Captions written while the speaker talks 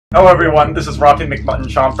Hello everyone, this is Rocky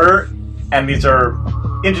McMutton-Chomper, and these are...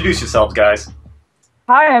 Introduce yourselves, guys.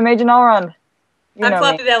 Hi, I'm Agent Elrond. I'm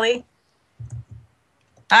Floppybelly.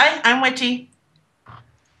 Hi, I'm Witchie.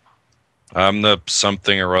 I'm the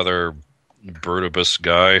something or other Brutabus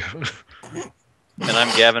guy. And I'm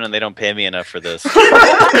Gavyn, and they don't pay me enough for this.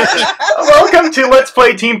 Welcome to Let's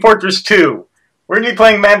Play Team Fortress 2. We're going to be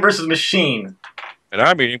playing Man vs. Machine. And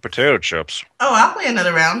I'm eating potato chips. Oh, I'll play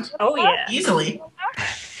another round. Oh yeah, Easily.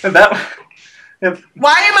 And that...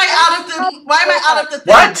 Why am I out of the? Why am I out of the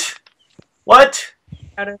thing? What? What?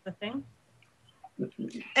 out of the thing.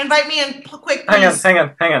 Invite me in quick, please. Hang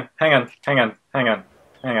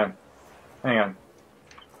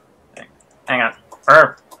on.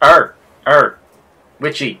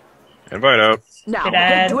 Witchy. Invite out. Now, Good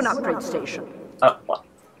head to ads. an upgrade station.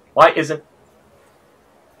 Why isn't...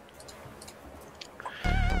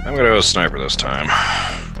 I'm gonna go sniper this time.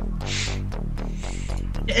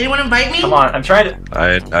 Did anyone invite me? Come on, I'm trying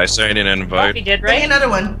to... I sent an invite. Floppy did, Bring right? another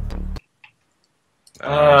one.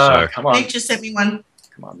 So, come on. Nate just sent me one.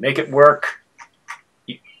 Come on, make it work.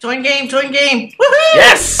 Join game. Join game. Woohoo!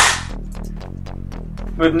 Yes!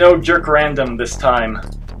 With no jerk random this time.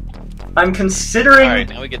 I'm considering Alright,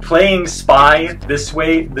 now we get playing Spy this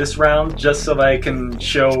round, just so that I can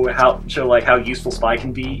show how useful Spy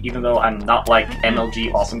can be, even though I'm not like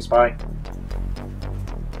MLG Awesome Spy.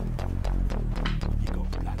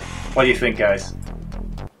 What do you think, guys?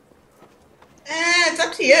 It's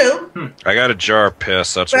up to you. I got a jar of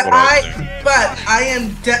piss. That's But what I think.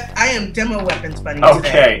 I am demo weapons bunny.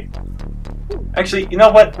 Okay. Actually, you know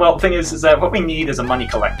what? Well, the thing is that what we need is a money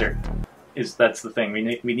collector. That's the thing. We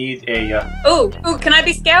need a. Ooh, can I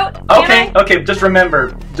be scout? Can Okay, I? okay. Just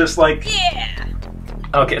remember, just like. Yeah.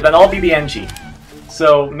 Okay, then I'll be the Engie.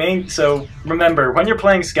 So remember, when you're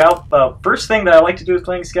playing Scout, first thing that I like to do with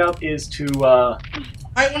playing Scout is to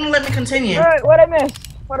I want to let me continue. Alright, what I missed?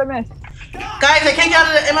 What I missed? Guys, I can't get out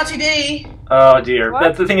of the MLTD. Oh dear.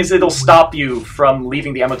 What? The thing is, it'll stop you from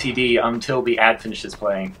leaving the MOTD until the ad finishes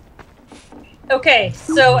playing. Okay,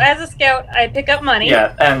 so as a scout, I pick up money.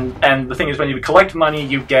 Yeah, and the thing is, when you collect money,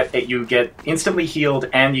 you get instantly healed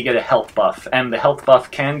and you get a health buff, and the health buff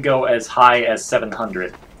can go as high as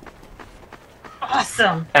 700.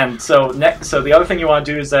 Awesome. And so the other thing you want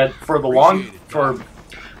to do is that for the long for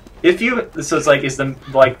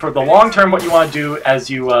the long term, what you want to do as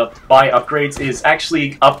you buy upgrades is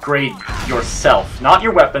actually upgrade yourself, not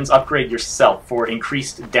your weapons. Upgrade yourself for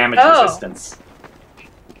increased damage resistance.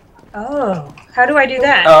 Oh, how do I do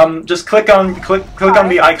that? Just click on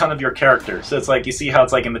the icon of your character. So it's like you see how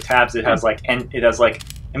it's like in the tabs. It has like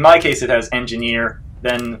in my case it has Engineer,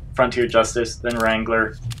 then Frontier Justice, then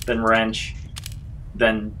Wrangler, then Wrench,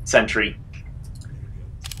 then Sentry.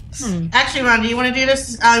 Actually, Ron, do you want to do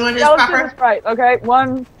this? You want to do this Yeah, let's do proper? this right. Okay,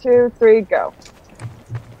 1, 2, 3, go.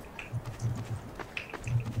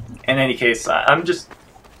 In any case,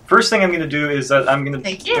 first thing I'm going to do is that I'm going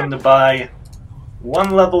Thank you. to buy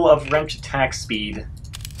 1 level of wrench attack speed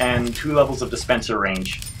and 2 levels of dispenser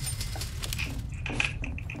range.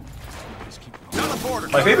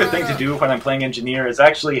 My favorite thing to do when I'm playing Engineer is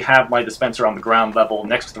actually have my dispenser on the ground level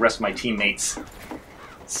next to the rest of my teammates.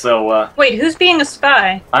 So, Wait, who's being a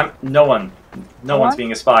spy? no one's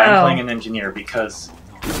being a spy. I'm Oh. playing an Engineer because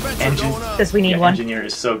Because we need one. Engineer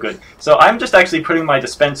is so good. So I'm just actually putting my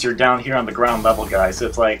dispenser down here on the ground level, guys. So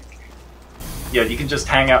it's like, yeah, you can just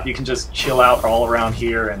hang out, you can just chill out all around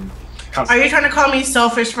here and. Are you trying to call me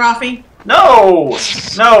selfish, Rafi? No,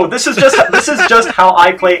 this is just how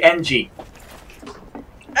I play Engie.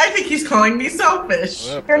 I think he's calling me selfish.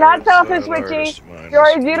 You're not selfish, Witchy.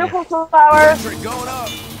 You're a beautiful flower.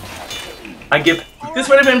 I give This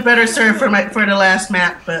would have been better served for the last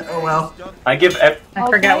map, but oh well. I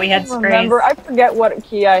forgot we had sprays. Remember, I forget what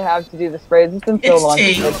key I have to do the sprays. It's been so It's long.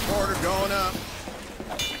 T.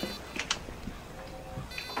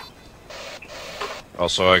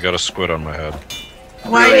 Also, I got a squid on my head.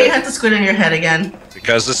 Why do you have to squid in your head again?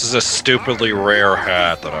 Because this is a stupidly rare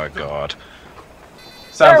hat that I got.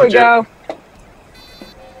 There we legit. go.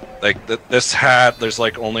 Like, this hat, there's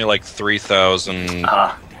like only like 3,000,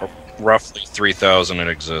 roughly 3,000 in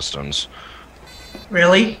existence.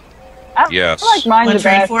 Really? Yes. I like mine Wanna the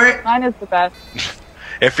trade best. for it? Mine is the best.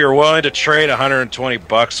 If you're willing to trade 120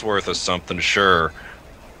 bucks worth of something, sure.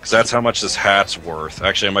 Because that's how much this hat's worth.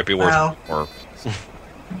 Actually, it might be worth Wow. more.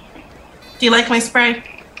 Do you like my spray?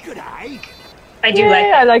 I do Yeah, like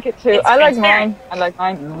I like it too. It's I like transparent. mine. I like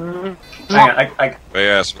mine. Hang on, But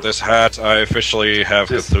yes, with this hat, I officially have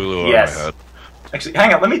Just- Cthulhu yes. on my head. Actually,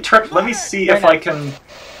 hang on. Let me see if I can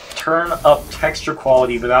turn up texture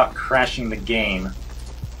quality without crashing the game.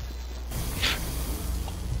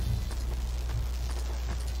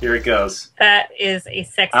 Here it goes. That is a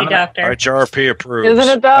sexy doctor. HRP approves.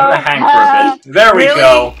 Isn't it though? I'm gonna hang for a bit. There we Really?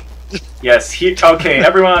 go. Yes. Okay,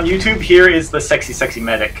 everyone on YouTube, here is the sexy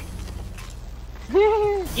medic.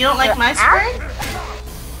 You don't like my spray?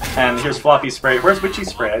 And here's Floppy spray. Where's Witchie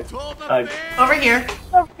spray? Over here.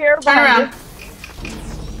 Over here, Turn around.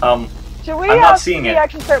 Should we I'm not seeing it.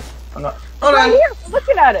 actually start? I'm not. Hold Right on. here, we're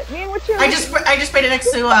looking at it. Me and Witchie. I just sprayed it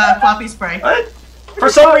next to Floppy spray. What? For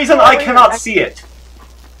some reason, I cannot see it.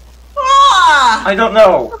 Ah! I don't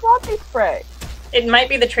know. Floppy spray. It might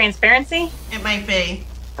be the transparency. It might be.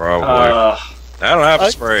 Probably. I don't have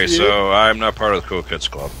a spray, so I'm not part of the Cool Kids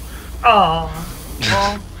Club. Oh.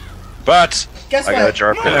 But Guess I what? got a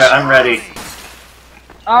jar piss. Yeah, I'm ready.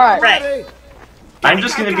 All right. Right. I'm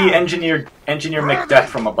just gonna be Engineer McDeath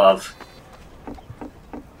from above.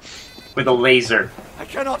 With a laser. I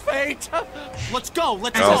cannot wait. Let's go.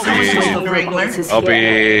 Let's I'll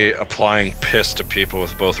be applying piss to people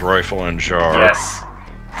with both rifle and jar. Yes.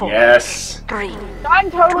 Yes. I'm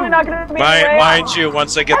totally not gonna be. Mind you,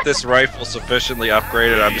 once I get this rifle sufficiently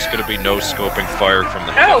upgraded, I'm just gonna be no-scoping fire from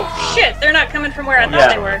the hip. Oh shit! They're not coming from where I thought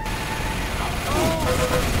they were.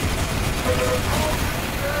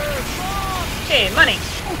 Okay, money.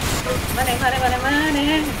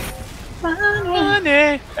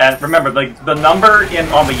 Money. And remember, the number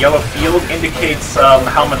on the yellow field indicates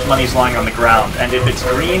how much money is lying on the ground, and if it's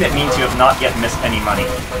green, it means you have not yet missed any money.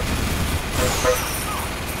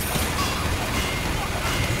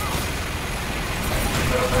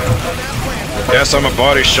 Yes, I'm a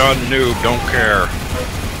body shot noob, don't care.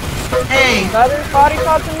 Hey! Other body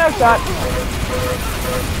shots and no shots.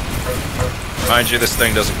 Mind you, this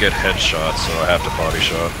thing doesn't get headshots, so I have to body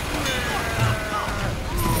shot.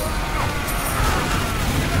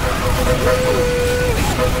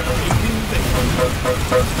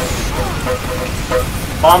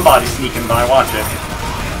 Bomb body sneaking by, watch it.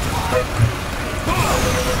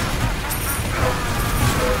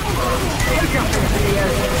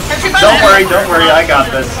 Don't worry, I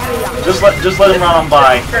got this. Just let him run on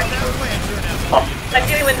by. I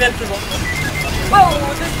feel invincible. Whoa,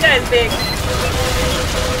 this guy's big.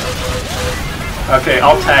 Okay,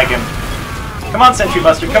 I'll tag him. Come on, Sentry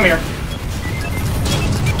Buster, come here.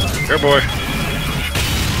 Here, boy.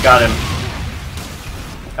 Got him.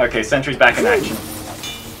 Okay, Sentry's back in action.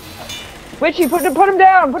 Witchy, put him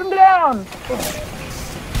down! Put him down!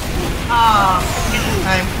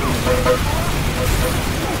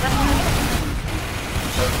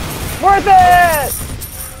 Worth it!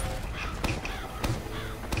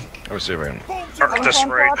 Let me see if I can arc this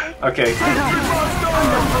right. Okay.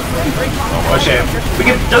 Okay, we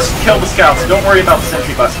can just kill the scouts. Don't worry about the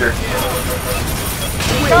Sentry Buster.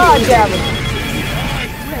 God damn it!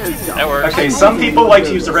 That works. Okay, some people like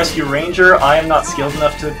to use the Rescue Ranger. I am not skilled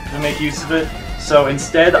enough to make use of it, so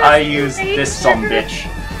instead I use this sumbitch.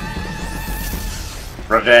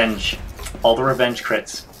 Revenge. All the revenge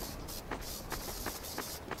crits.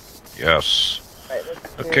 Yes.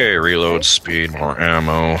 Okay, reload speed, more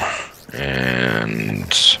ammo,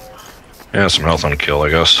 and yeah, some health on kill, I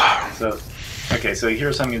guess. So, okay, so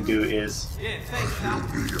here's what I'm gonna do is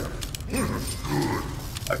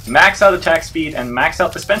max out attack speed and max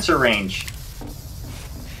out dispenser range.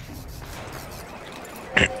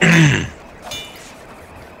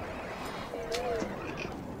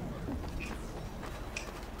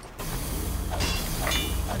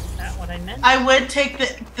 I would take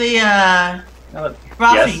the Rafi.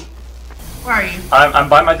 Yes. Where are you? I'm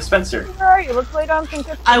by my dispenser. Where are you? Let's lay down some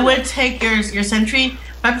tips. I would take your sentry,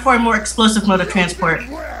 but I prefer a more explosive mode of transport.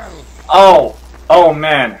 Oh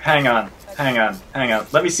man, hang on.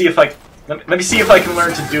 Let me see if I can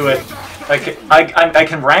learn to do it. I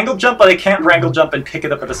can wrangle jump, but I can't wrangle jump and pick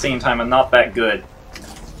it up at the same time. I'm not that good.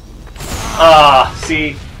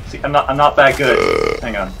 See, I'm not that good.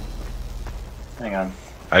 Hang on.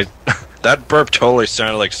 That burp totally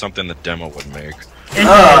sounded like something the demo would make.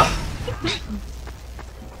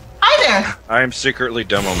 Hi there! I am secretly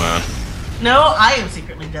Demo Man. No, I am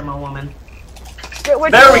secretly Demo Woman. There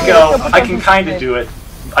we go. I can kind of do it.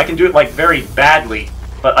 I can do it like very badly,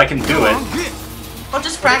 but I can do it. Well,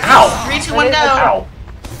 just practice. Ow! 3, 2, 1, go!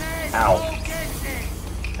 Ow!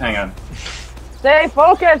 Hang on. Stay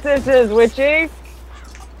focused, this is Witchy.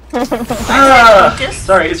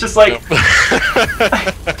 Sorry, it's just like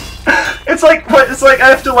it's like what? It's like I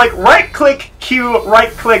have to like right click Q,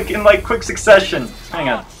 right click in like quick succession. Hang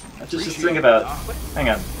on, just think about it. Hang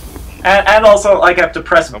on, and also like I have to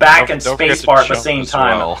press back and spacebar at the same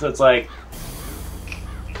time. Well. So it's like.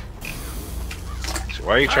 So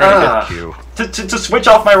why are you trying to hit Q? To switch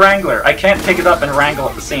off my Wrangler, I can't pick it up and wrangle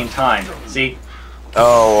at the same time. See?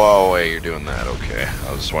 Oh, wait, you're doing that. Okay.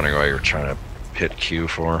 I was just wondering why you were trying to hit Q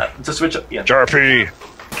for. To switch up. Yeah. Jarpy!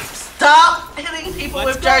 Stop hitting people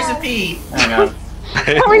with jars of pee. Hang on.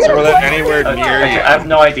 Throw that anywhere near Okay, you. I have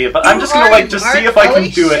no idea, but I'm just gonna just see if I can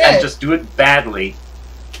do it and just do it badly.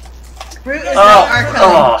 Root is not our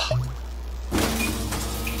color.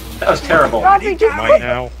 That was terrible. Rocky, just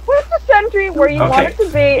put the sentry where you want it to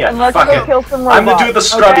be, and let's go kill some robots. I'm gonna do it the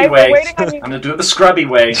scrubby way. I'm gonna do it the scrubby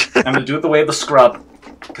way. I'm gonna do it the way of the scrub,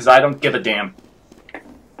 because I don't give a damn.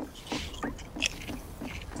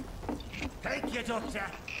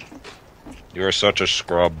 You are such a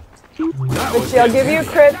scrub. Witchie, I'll give you a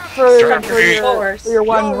crit for your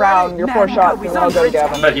one round, your 4 shots, and then I'll go to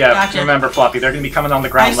Gavyn. But yeah, remember, Floppy, they're gonna be coming on the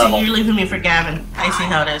ground level. You're leaving me for Gavyn. I see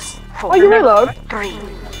how it is. Oh, you reload. 3,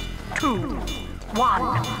 2,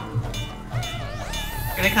 1.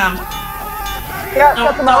 Here they come. Yeah,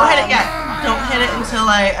 don't hit it yet. Don't hit it until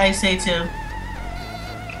I say to.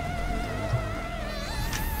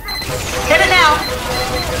 Hit it now!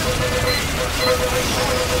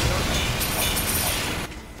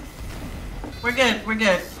 We're good, we're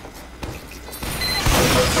good.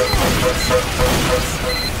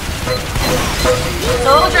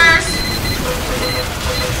 Soldiers!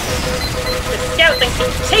 The scout thinks he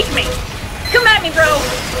can take me! Come at me, bro!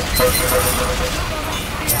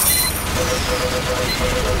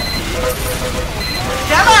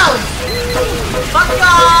 Demos! Fuck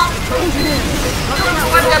y'all!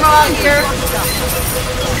 One demo out here.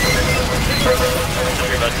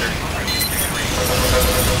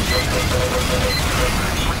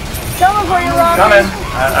 Tell him where you're wrong. Coming!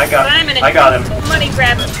 I got him. Money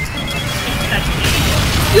grabber.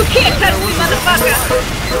 You can't touch me, motherfucker!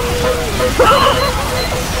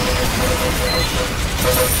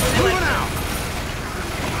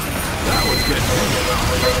 That was good.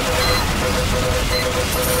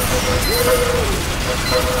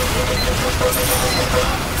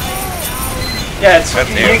 Yeah,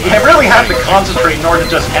 you really have to concentrate in order to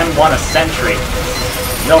just M1 a sentry.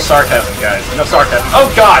 No sarcasm, guys. No sarcasm.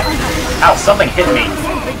 Oh god! Ow, something hit me.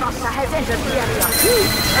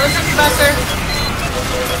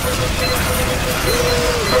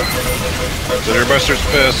 Sentry Buster's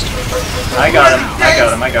pissed. I got him.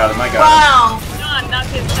 Wow! Not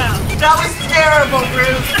his town. That was terrible,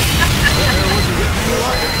 Groot.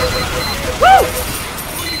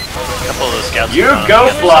 A couple of those scouts. You go,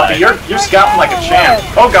 Floppy. You're scouting like a champ.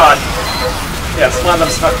 Oh god. Yeah, one of them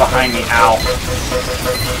snuck behind me. Ow.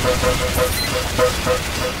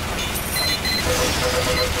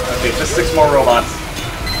 Okay, just 6 more robots.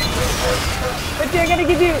 But they're gonna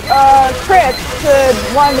give you crits to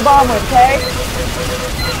wind the bomb with, okay?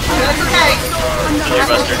 That's okay.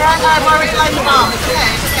 I've already lined the bomb. It's okay,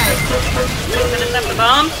 it's okay. Finish up the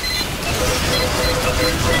bomb.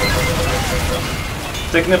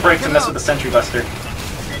 Taking a break to mess with the Sentry Buster.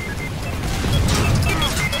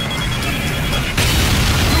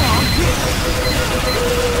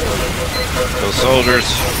 Go soldiers.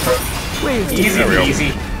 Easy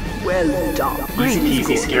peasy. Well done. Easy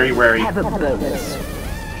peasy, scary wary. Have a bonus.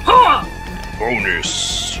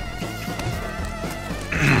 Bonus.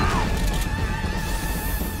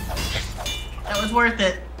 That was worth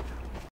it.